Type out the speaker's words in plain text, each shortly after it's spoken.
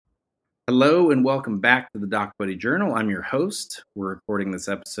Hello and welcome back to the DocBuddy Journal. I'm your host. We're recording this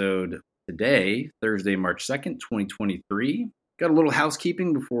episode today, Thursday, March 2nd, 2023. Got a little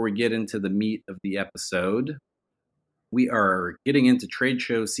housekeeping before we get into the meat of the episode. We are getting into trade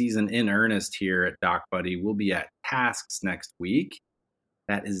show season in earnest here at DocBuddy. We'll be at TASCS next week.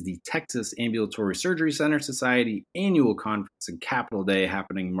 That is the Texas Ambulatory Surgery Center Society annual conference and Capital Day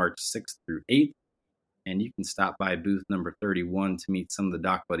happening March 6th through 8th. And you can stop by booth number 31 to meet some of the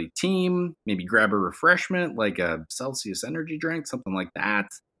DocBuddy team, maybe grab a refreshment like a Celsius energy drink, something like that.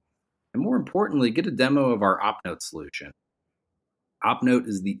 And more importantly, get a demo of our OpNote solution. OpNote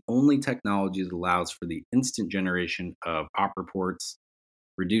is the only technology that allows for the instant generation of op reports,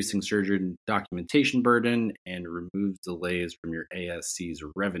 reducing surgeon documentation burden, and removes delays from your ASC's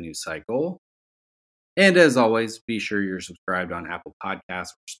revenue cycle. And as always, be sure you're subscribed on Apple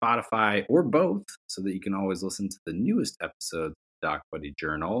Podcasts or Spotify or both so that you can always listen to the newest episodes of DocBuddy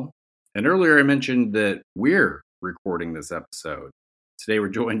Journal. And earlier I mentioned that we're recording this episode. Today we're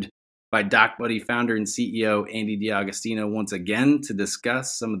joined by DocBuddy founder and CEO Andy D'Agostino once again to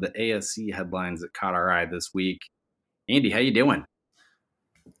discuss some of the ASC headlines that caught our eye this week. Andy, how you doing?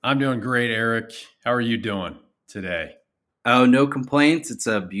 I'm doing great, Eric. How are you doing today? Oh, no complaints. It's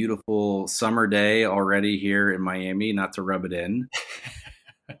a beautiful summer day already here in Miami, not to rub it in.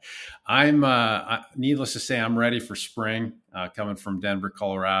 Needless to say, I'm ready for spring, coming from Denver,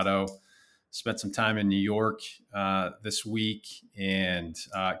 Colorado. Spent some time in New York this week and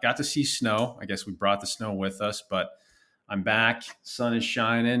got to see snow. I guess we brought the snow with us, but I'm back. Sun is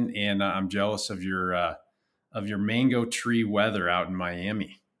shining, and I'm jealous of your mango tree weather out in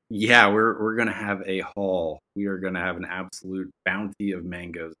Miami. Yeah, we're going to have a haul. We are going to have an absolute bounty of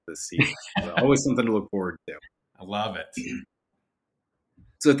mangoes this season. So always something to look forward to. I love it.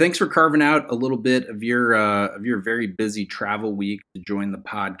 So thanks for carving out a little bit of your very busy travel week to join the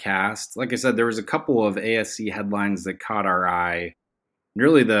podcast. Like I said, there was a couple of ASC headlines that caught our eye. And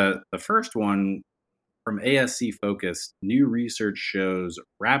really the first one from ASC Focus, new research shows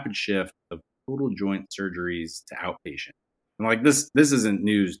rapid shift of total joint surgeries to outpatient. And like this isn't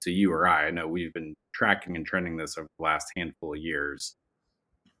news to you or I. I know we've been tracking and trending this over the last handful of years.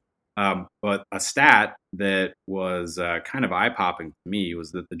 But a stat that was kind of eye-popping to me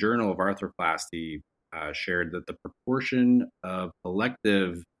was that the Journal of Arthroplasty shared that the proportion of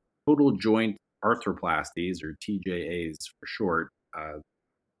elective total joint arthroplasties, or TJAs for short,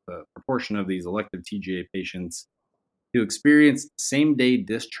 the proportion of these elective TJA patients who experienced same-day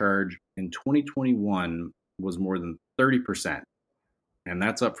discharge in 2021 was more than 30%. And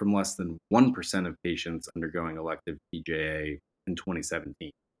that's up from less than 1% of patients undergoing elective TJA in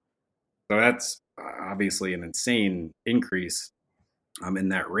 2017. So that's obviously an insane increase in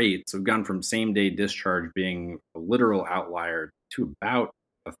that rate. So we've gone from same-day discharge being a literal outlier to about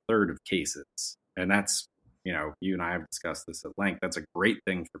a third of cases. And that's, you and I have discussed this at length. That's a great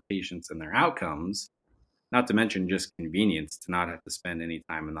thing for patients and their outcomes, not to mention just convenience to not have to spend any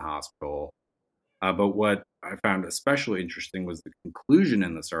time in the hospital. But what I found especially interesting was the conclusion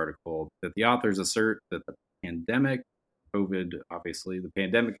in this article that the authors assert that the pandemic accelerated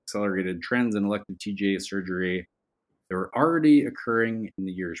trends in elective TJA surgery that were already occurring in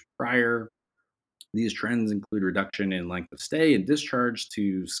the years prior. These trends include reduction in length of stay and discharge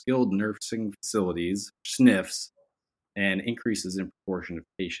to skilled nursing facilities, SNFs, and increases in proportion of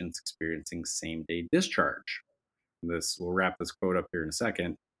patients experiencing same-day discharge. We'll wrap this quote up here in a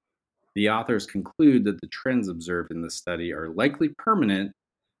second. The authors conclude that the trends observed in this study are likely permanent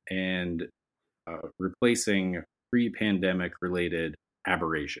and replacing pre-pandemic related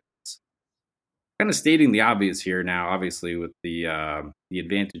aberrations. Kind of stating the obvious here now, obviously with the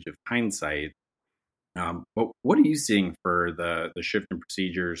advantage of hindsight. But what are you seeing for the shift in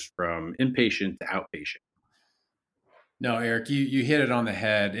procedures from inpatient to outpatient? No, Eric, you hit it on the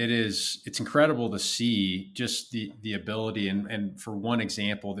head. It's incredible to see just the ability and for one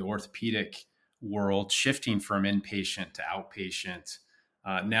example, the orthopedic world shifting from inpatient to outpatient.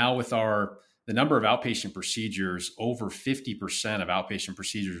 Now with the number of outpatient procedures, over 50% of outpatient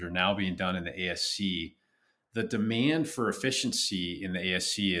procedures are now being done in the ASC. The demand for efficiency in the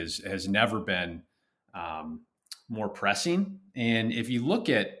ASC has never been more pressing. And if you look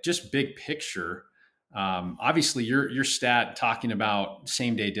at just big picture, obviously your stat talking about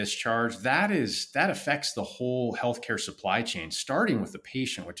same day discharge, that affects the whole healthcare supply chain, starting with the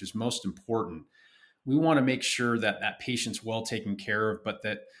patient, which is most important. We want to make sure that patient's well taken care of, but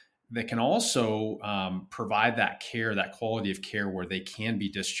that they can also provide that care, that quality of care where they can be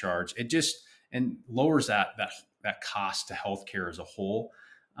discharged. It just and lowers that cost to healthcare as a whole.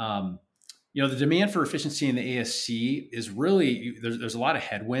 The demand for efficiency in the ASC is really there's a lot of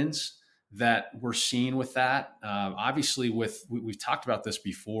headwinds that we're seeing with that. Obviously, we've talked about this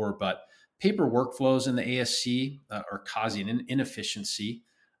before, but paper workflows in the ASC are causing inefficiency.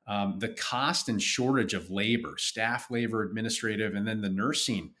 The cost and shortage of labor, staff labor, administrative, and then the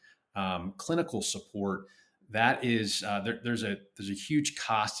nursing, clinical support. That is there's a huge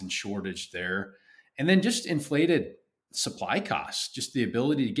cost and shortage there, and then just inflated supply costs, just the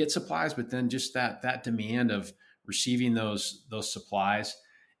ability to get supplies, but then just that demand of receiving those supplies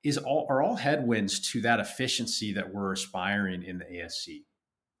are all headwinds to that efficiency that we're aspiring in the ASC.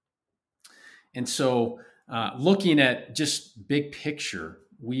 And so, looking at just big picture,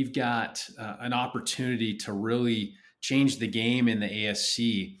 we've got an opportunity to really change the game in the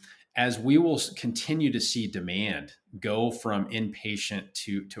ASC as we will continue to see demand go from inpatient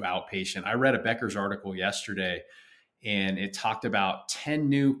to outpatient. I read a Becker's article yesterday, and it talked about 10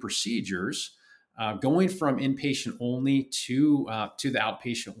 new procedures going from inpatient only to the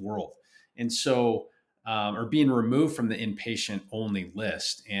outpatient world. And so, are being removed from the inpatient only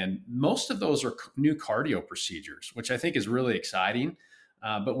list. And most of those are new cardio procedures, which I think is really exciting.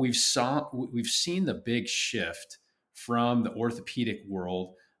 But we've seen the big shift from the orthopedic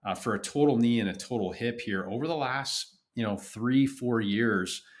world for a total knee and a total hip here over the last 3-4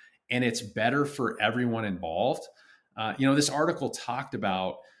 years, and it's better for everyone involved. This article talked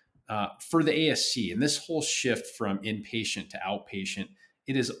about for the ASC and this whole shift from inpatient to outpatient.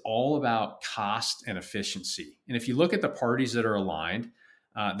 It is all about cost and efficiency. And if you look at the parties that are aligned,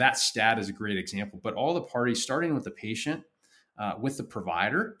 that stat is a great example. But all the parties, starting with the patient, with the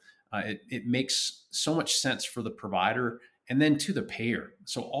provider, it makes so much sense for the provider and then to the payer.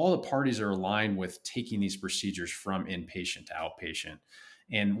 So all the parties are aligned with taking these procedures from inpatient to outpatient.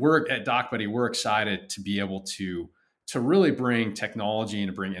 And we're at DocBuddy, we're excited to be able to really bring technology and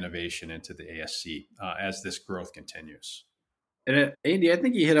to bring innovation into the ASC as this growth continues. And Andy, I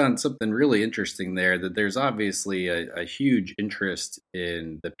think you hit on something really interesting there, that there's obviously a huge interest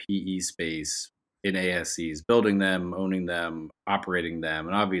in the PE space in ASCs, building them, owning them, operating them.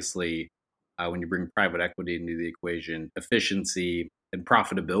 And obviously, when you bring private equity into the equation, efficiency and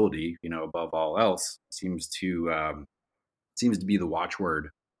profitability, above all else, seems to be the watchword.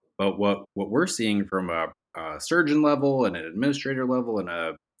 But what we're seeing from a surgeon level and an administrator level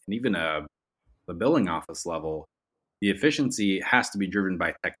and even a billing office level, the efficiency has to be driven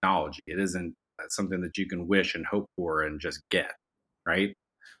by technology. It isn't something that you can wish and hope for and just get, right?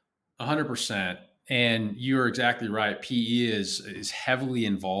 100%. And you're exactly right. PE is heavily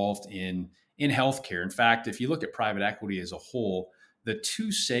involved in healthcare. In fact, if you look at private equity as a whole, the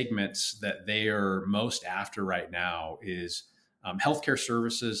two segments that they are most after right now is healthcare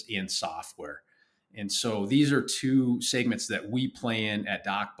services and software. And so these are two segments that we play in at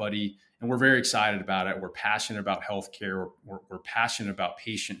DocBuddy, and we're very excited about it. We're passionate about healthcare. We're passionate about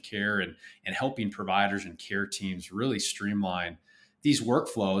patient care and helping providers and care teams really streamline these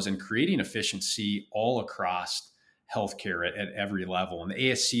workflows and creating efficiency all across healthcare at every level. And the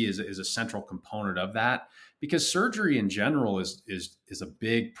ASC is a central component of that, because surgery in general is a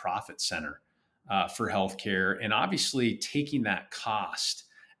big profit center for healthcare. And obviously taking that cost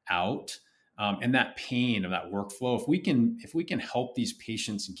out and that pain of that workflow, if we can help these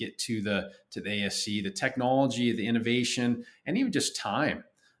patients get to the ASC, the technology, the innovation, and even just time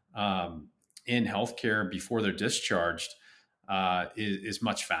in healthcare before they're discharged is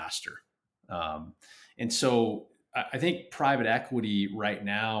much faster. And so I think private equity right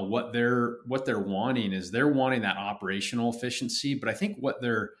now, what they're wanting is they're wanting that operational efficiency. But I think what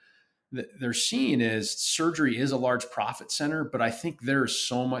they're seeing is surgery is a large profit center, but I think there's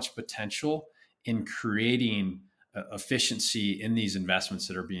so much potential in creating efficiency in these investments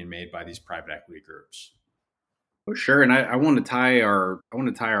that are being made by these private equity groups. Oh, sure. And I want to tie our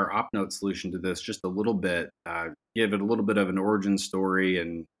OpNote solution to this just a little bit, give it a little bit of an origin story.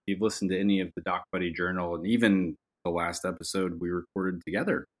 And if you've listened to any of the DocBuddy Journal and even the last episode we recorded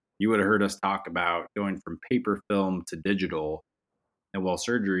together, you would have heard us talk about going from paper film to digital. And while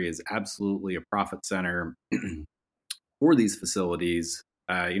surgery is absolutely a profit center for these facilities,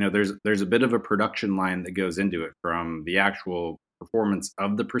 there's a bit of a production line that goes into it, from the actual performance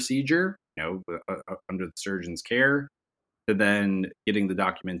of the procedure, under the surgeon's care, to then getting the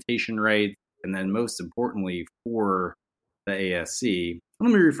documentation right, and then most importantly for the ASC.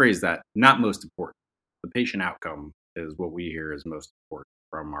 Let me rephrase that: not most important. The patient outcome is what we hear is most important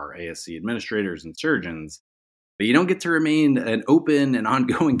from our ASC administrators and surgeons. But you don't get to remain an open and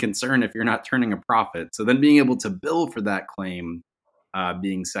ongoing concern if you're not turning a profit. So then being able to bill for that claim,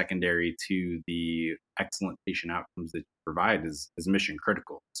 being secondary to the excellent patient outcomes that you provide, is mission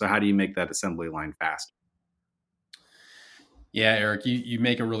critical. So how do you make that assembly line faster? Yeah, Eric, you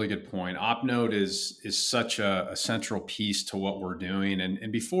make a really good point. OpNote is such a central piece to what we're doing.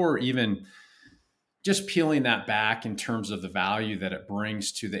 And before even just peeling that back in terms of the value that it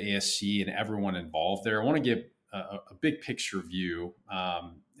brings to the ASC and everyone involved there, I want to give a big picture view.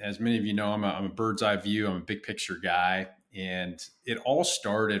 As many of you know, I'm a bird's eye view. I'm a big picture guy. And it all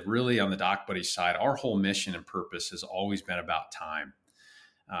started really on the DocBuddy side. Our whole mission and purpose has always been about time.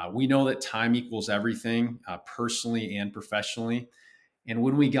 We know that time equals everything, personally and professionally. And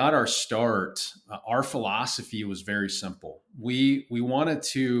when we got our start, our philosophy was very simple. We wanted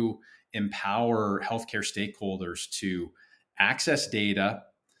to empower healthcare stakeholders to access data,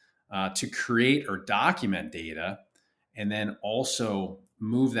 to create or document data, and then also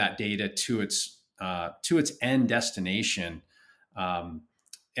move that data to its end destination, um,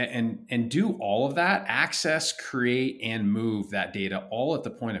 and do all of that, access, create, and move that data all at the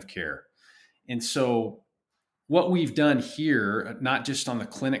point of care. And so what we've done here, not just on the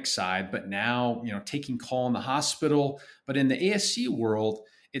clinic side, but now, taking call in the hospital, but in the ASC world,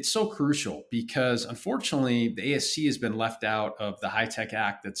 it's so crucial because unfortunately the ASC has been left out of the High Tech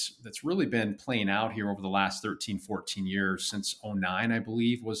Act that's really been playing out here over the last 13, 14 years. Since '09, I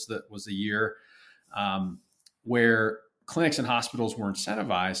believe was the year, where clinics and hospitals were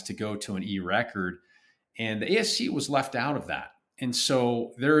incentivized to go to an e-record, and the ASC was left out of that. And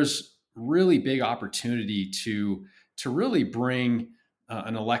so there's really big opportunity to really bring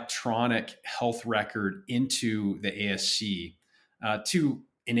an electronic health record into the ASC, to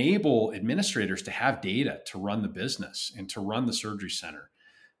enable administrators to have data to run the business and to run the surgery center.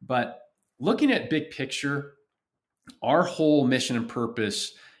 But looking at big picture, our whole mission and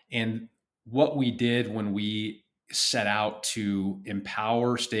purpose and what we did when we set out to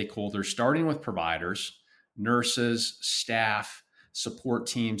empower stakeholders, starting with providers, nurses, staff, support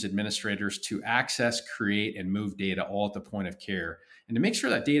teams, administrators, to access, create, and move data all at the point of care, and to make sure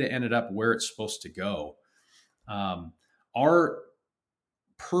that data ended up where it's supposed to go. Our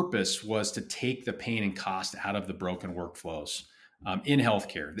purpose was to take the pain and cost out of the broken workflows in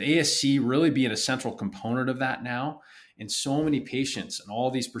healthcare. The ASC really being a central component of that now. And so many patients and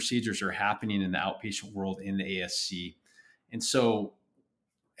all these procedures are happening in the outpatient world in the ASC. And so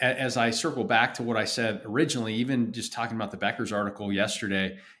as I circle back to what I said originally, even just talking about the Becker's article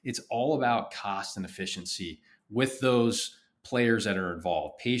yesterday, it's all about cost and efficiency with those players that are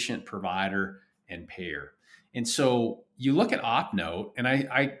involved: patient, provider, and payer. And so you look at OpNote, and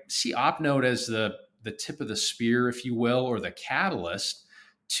I see OpNote as the tip of the spear, if you will, or the catalyst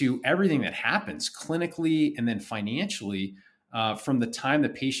to everything that happens clinically and then financially, from the time the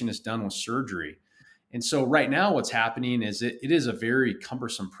patient is done with surgery. And so right now what's happening is it is a very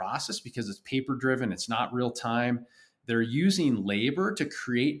cumbersome process because it's paper driven. It's not real time. They're using labor to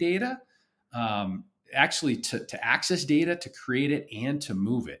create data, actually to access data, to create it, and to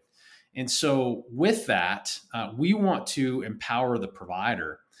move it. And so with that, we want to empower the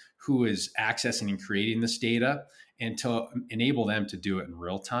provider who is accessing and creating this data and to enable them to do it in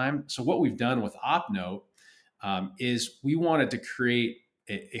real time. So what we've done with OpNote is we wanted to create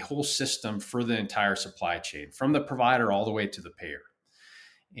a whole system for the entire supply chain, from the provider all the way to the payer.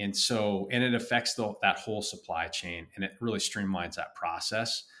 And it affects that whole supply chain, and it really streamlines that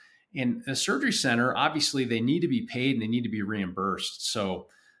process. In a surgery center, obviously they need to be paid and they need to be reimbursed. So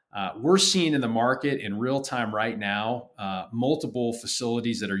we're seeing in the market in real time right now, multiple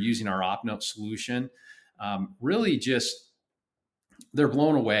facilities that are using our OpNote solution, really just, they're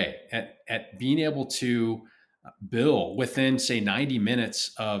blown away at being able to bill within, say, 90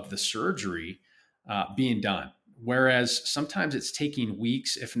 minutes of the surgery being done. Whereas sometimes it's taking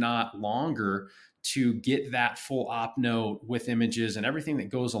weeks, if not longer, to get that full OpNote with images and everything that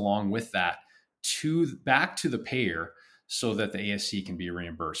goes along with that back to the payer so that the ASC can be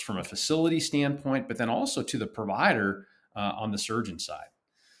reimbursed from a facility standpoint, but then also to the provider on the surgeon side.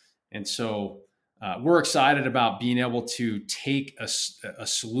 And so we're excited about being able to take a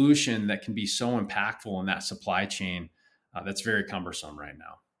solution that can be so impactful in that supply chain that's very cumbersome right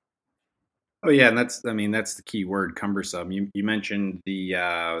now. Oh yeah, and that's the key word, cumbersome. You mentioned the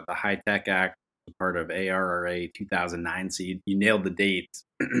High Tech Act, part of ARRA 2009, so you nailed the dates.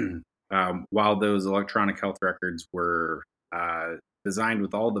 While those electronic health records were designed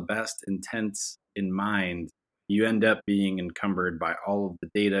with all the best intents in mind, you end up being encumbered by all of the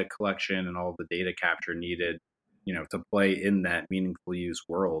data collection and all of the data capture needed, to play in that meaningful use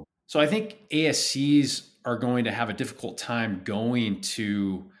world. So I think ASCs are going to have a difficult time going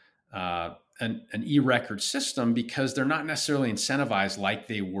to an e-record system because they're not necessarily incentivized like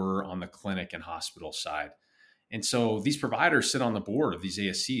they were on the clinic and hospital side. And so these providers sit on the board of these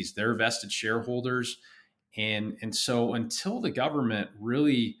ASCs. They're vested shareholders. And so until the government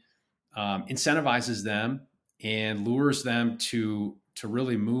really incentivizes them and lures them to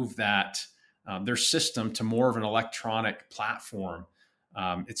really move that their system to more of an electronic platform,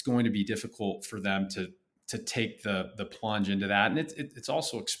 it's going to be difficult for them to take the plunge into that, and it's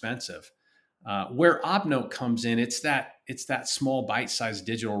also expensive. Where OpNote comes in, it's that small bite-sized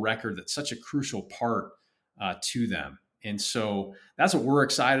digital record that's such a crucial part to them, and so that's what we're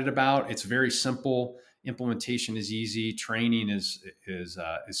excited about. It's very simple. Implementation is easy. Training is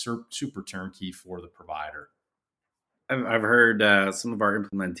super turnkey for the provider. I've heard some of our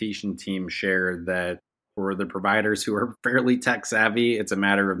implementation team share that for the providers who are fairly tech savvy, it's a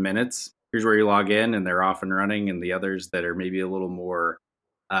matter of minutes. Here's where you log in, and they're off and running. And the others that are maybe a little more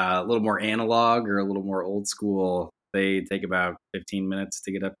analog or a little more old school, they take about 15 minutes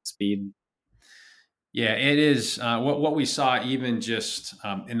to get up to speed. Yeah, it is. What we saw even just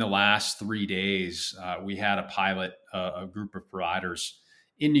in the last 3 days, we had a pilot, a group of providers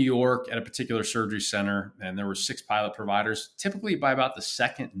in New York at a particular surgery center, and there were 6 pilot providers. Typically, by about the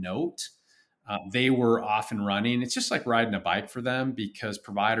second note, they were off and running. It's just like riding a bike for them, because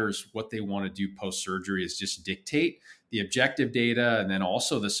providers, what they want to do post surgery is just dictate the objective data and then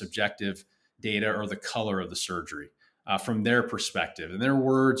also the subjective data or the color of the surgery from their perspective. And their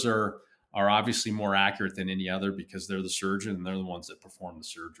words are obviously more accurate than any other because they're the surgeon and they're the ones that perform the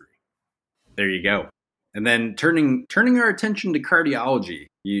surgery. There you go. And then turning our attention to cardiology,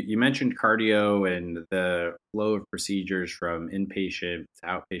 you mentioned cardio and the flow of procedures from inpatient to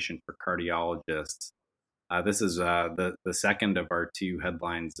outpatient for cardiologists. This is the second of our 2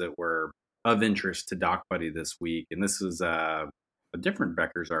 headlines that were of interest to DocBuddy this week, and this is a different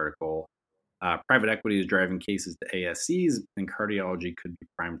Becker's article. Private equity is driving cases to ASCs, and cardiology could be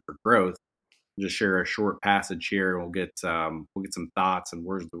primed for growth. I'll just share a short passage here, and we'll get some thoughts and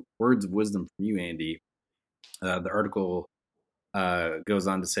words of wisdom from you, Andy. The article goes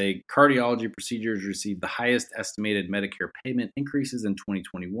on to say cardiology procedures received the highest estimated Medicare payment increases in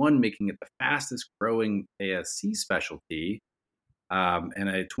 2021, making it the fastest growing ASC specialty. And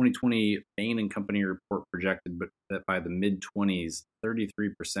a 2020 Bain and Company report projected that by the mid-20s,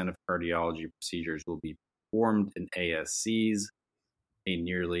 33% of cardiology procedures will be performed in ASCs, a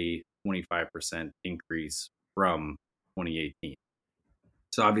nearly 25% increase from 2018.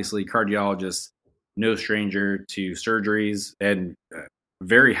 So obviously, cardiologists, no stranger to surgeries, and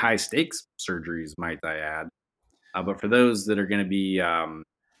very high stakes surgeries, might I add. But for those that are going to be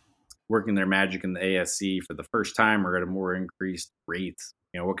working their magic in the ASC for the first time or at a more increased rate,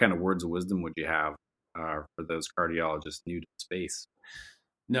 what kind of words of wisdom would you have for those cardiologists new to the space?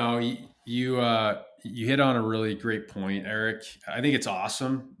 No, you hit on a really great point, Eric. I think it's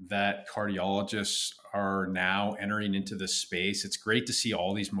awesome that cardiologists are now entering into this space. It's great to see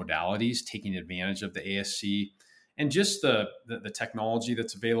all these modalities taking advantage of the ASC and just the technology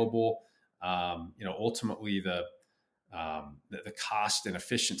that's available. Ultimately the cost and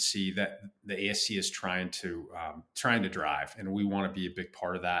efficiency that the ASC is trying to drive, and we want to be a big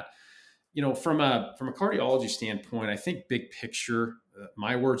part of that. From a cardiology standpoint, I think big picture,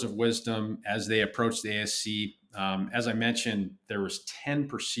 my words of wisdom as they approach the ASC, as I mentioned, there was 10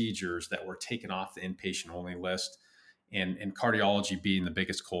 procedures that were taken off the inpatient only list, and cardiology being the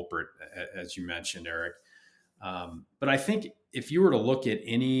biggest culprit, as you mentioned, Eric. But I think if you were to look at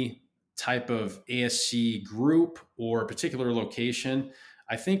any type of ASC group or a particular location,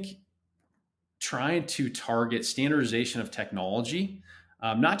 I think trying to target standardization of technology,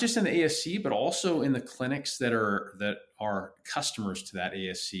 not just in the ASC, but also in the clinics that are customers to that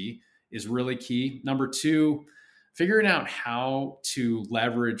ASC, is really key. Number 2, figuring out how to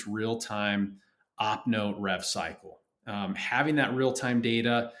leverage real-time OpNote rev cycle. Having that real-time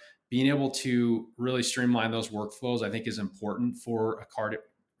data, being able to really streamline those workflows, I think is important for a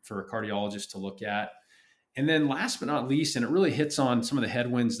cardiologist to look at. And then last but not least, and it really hits on some of the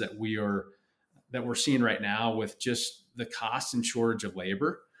headwinds that we're seeing right now with just the cost and shortage of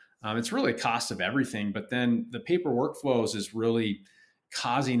labor. It's really a cost of everything, but then the paper workflows is really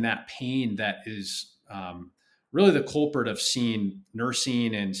causing that pain that is really the culprit of seeing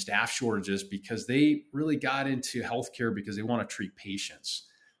nursing and staff shortages, because they really got into healthcare because they want to treat patients.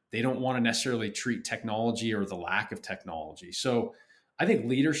 They don't want to necessarily treat technology or the lack of technology. So I think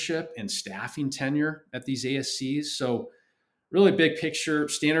leadership and staffing tenure at these ASCs. So really big picture,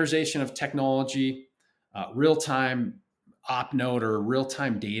 standardization of technology, real-time OpNote or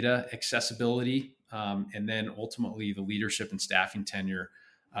real-time data accessibility, and then ultimately the leadership and staffing tenure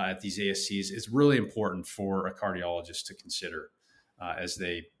at these ASCs is really important for a cardiologist to consider as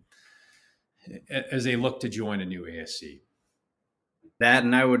they look to join a new ASC. That,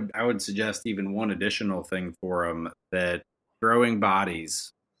 and I would suggest even one additional thing for them, that throwing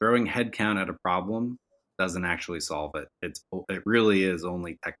bodies, throwing headcount at a problem doesn't actually solve it. It really is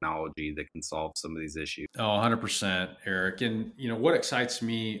only technology that can solve some of these issues. Oh, 100%, Eric. And what excites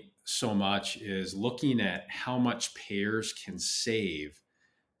me so much is looking at how much payers can save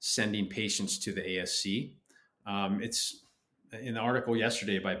sending patients to the ASC. It's in the article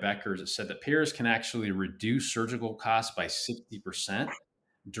yesterday by Becker's, it said that payers can actually reduce surgical costs by 60%,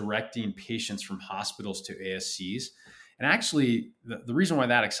 directing patients from hospitals to ASCs. And actually, the reason why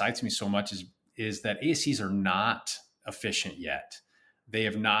that excites me so much is that ASCs are not efficient yet. They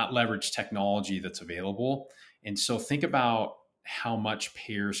have not leveraged technology that's available. And so think about how much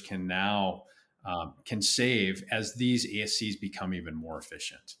payers can now can save as these ASCs become even more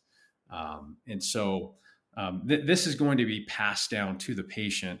efficient. And so this is going to be passed down to the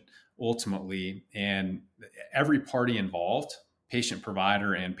patient ultimately, and every party involved, patient,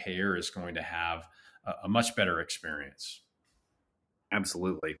 provider, and payer, is going to have a much better experience.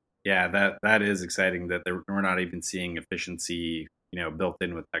 Absolutely. Yeah, that is exciting that we're not even seeing efficiency, built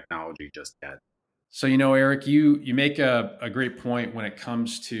in with technology just yet. So, Eric, you make a great point when it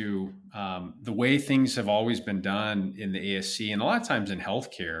comes to the way things have always been done in the ASC, and a lot of times in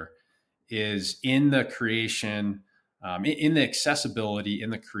healthcare, is in the creation, in the accessibility, in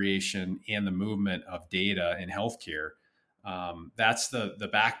the creation, and the movement of data in healthcare. That's the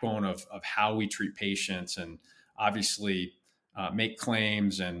backbone of how we treat patients, and obviously make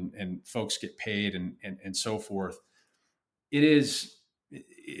claims, and folks get paid, and so forth. It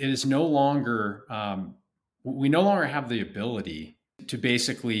is no longer, we no longer have the ability to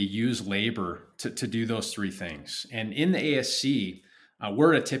basically use labor to do those three things. And in the ASC,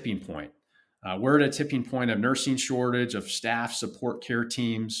 we're at a tipping point. We're at a tipping point of nursing shortage, of staff, support care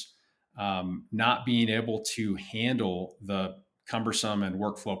teams not being able to handle the cumbersome and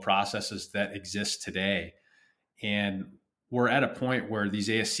workflow processes that exist today. And we're at a point where these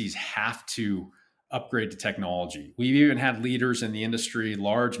ASCs have to upgrade to technology. We've even had leaders in the industry,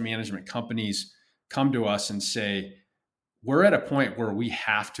 large management companies, come to us and say, we're at a point where we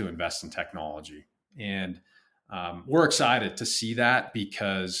have to invest in technology. And we're excited to see that,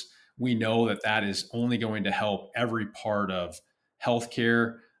 because we know that is only going to help every part of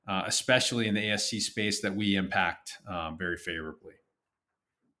healthcare, especially in the ASC space that we impact very favorably.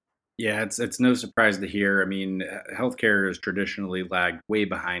 Yeah, it's no surprise to hear. I mean, healthcare has traditionally lagged way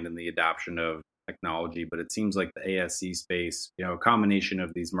behind in the adoption of technology, but it seems like the ASC space, a combination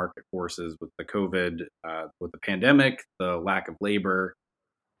of these market forces with the COVID, with the pandemic, the lack of labor,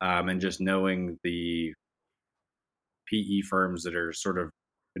 and just knowing the PE firms that are sort of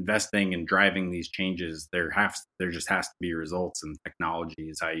investing and driving these changes, there just has to be results, and technology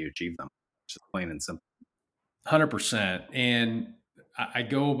is how you achieve them. It's just plain and simple. 100%. And I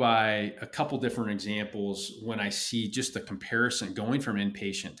go by a couple different examples when I see just the comparison going from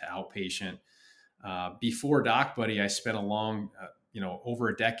inpatient to outpatient. Before DocBuddy, I spent over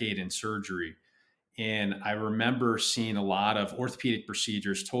a decade in surgery. And I remember seeing a lot of orthopedic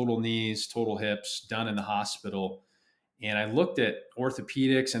procedures, total knees, total hips, done in the hospital. And I looked at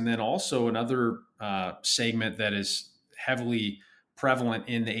orthopedics, and then also another segment that is heavily prevalent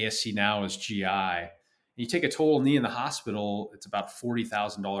in the ASC now is GI. You take a total knee in the hospital, it's about a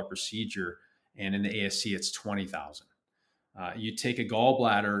 $40,000 procedure, and in the ASC, it's $20,000. You take a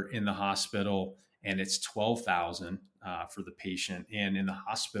gallbladder in the hospital, and it's $12,000 for the patient, and in the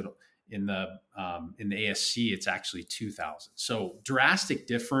hospital, in the ASC, it's actually $2,000. So drastic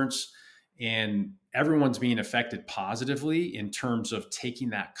difference, and everyone's being affected positively in terms of taking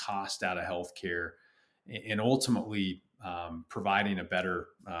that cost out of healthcare, and ultimately providing a better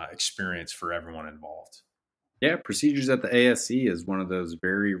experience for everyone involved. Yeah, procedures at the ASC is one of those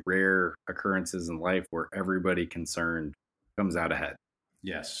very rare occurrences in life where everybody concerned comes out ahead.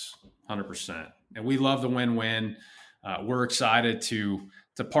 Yes, 100%. And we love the win-win. We're excited to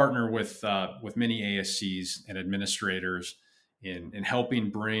partner with many ASCs and administrators in helping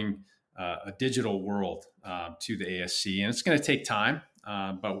bring a digital world to the ASC. And it's going to take time,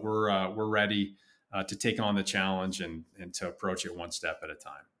 but we're ready to take on the challenge and to approach it one step at a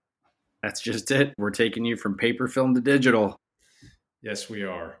time. That's just it. We're taking you from paper film to digital. Yes, we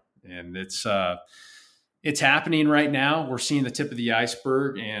are. And it's happening right now. We're seeing the tip of the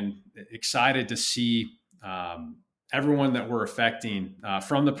iceberg, and excited to see everyone that we're affecting,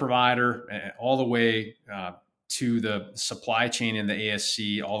 from the provider all the way to the supply chain in the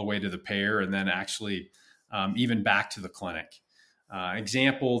ASC, all the way to the payer, and then actually even back to the clinic.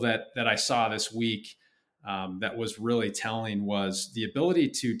 Example that I saw this week that was really telling was the ability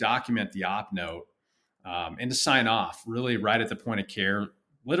to document the op note and to sign off really right at the point of care,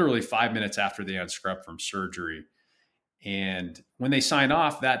 literally 5 minutes after they unscrubbed from surgery. And when they signed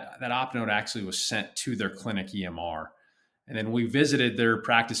off, that op note actually was sent to their clinic EMR. And then we visited their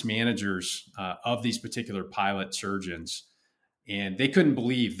practice managers of these particular pilot surgeons, and they couldn't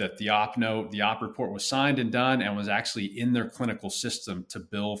believe that the op note, the op report was signed and done and was actually in their clinical system to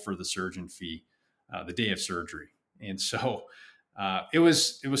bill for the surgeon fee the day of surgery. And so it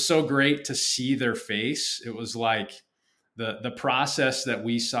was so great to see their face. It was like the process that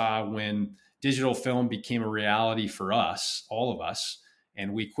we saw when digital film became a reality for us, all of us,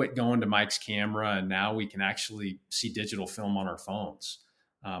 and we quit going to Mike's camera, and now we can actually see digital film on our phones.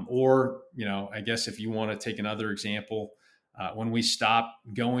 Or, I guess if you want to take another example, when we stopped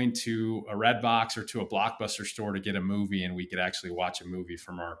going to a Redbox or to a Blockbuster store to get a movie, and we could actually watch a movie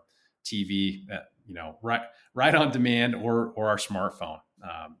from our TV, right on demand or our smartphone.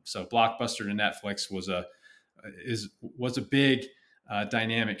 So Blockbuster to Netflix was a big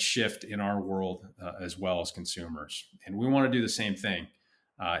dynamic shift in our world as well as consumers, and we want to do the same thing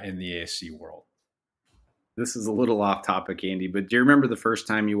in the ASC world. This is a little off topic, Andy, but do you remember the first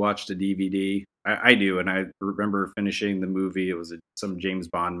time you watched a DVD? I do, and I remember finishing the movie. It was some James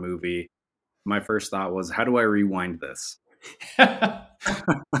Bond movie. My first thought was, how do I rewind this?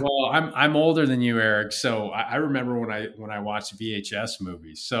 Well, I'm older than you, Eric, so I remember when I watched VHS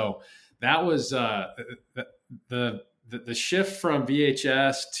movies. So that was the shift from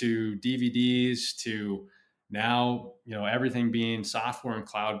VHS to DVDs to now, everything being software and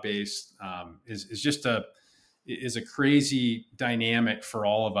cloud based is a crazy dynamic for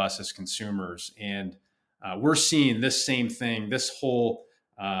all of us as consumers. And we're seeing this same thing, this whole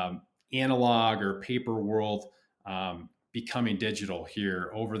analog or paper world becoming digital here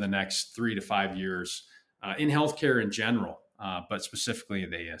over the next 3 to 5 years in healthcare in general, but specifically in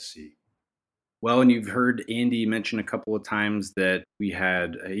the ASC. Well, and you've heard Andy mention a couple of times that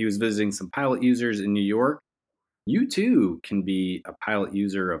he was visiting some pilot users in New York. You too can be a pilot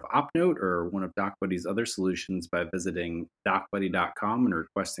user of OpNote or one of DocBuddy's other solutions by visiting DocBuddy.com and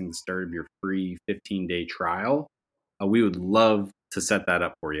requesting the start of your free 15-day trial. We would love to set that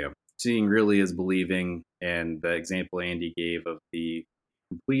up for you. Seeing really is believing, and the example Andy gave of the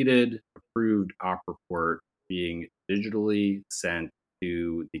completed, approved op report being digitally sent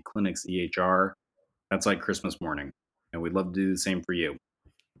to the clinic's EHR, that's like Christmas morning, and we'd love to do the same for you.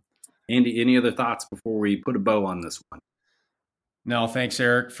 Andy, any other thoughts before we put a bow on this one? No, thanks,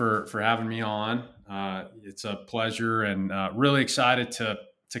 Eric, for having me on. It's a pleasure, and really excited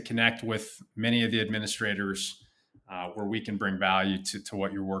to connect with many of the administrators where we can bring value to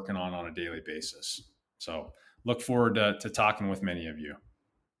what you're working on a daily basis. So look forward to talking with many of you.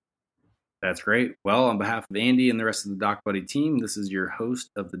 That's great. Well, on behalf of Andy and the rest of the DocBuddy team, this is your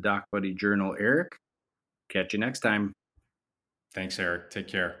host of the DocBuddy Journal, Eric. Catch you next time. Thanks, Eric. Take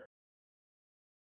care.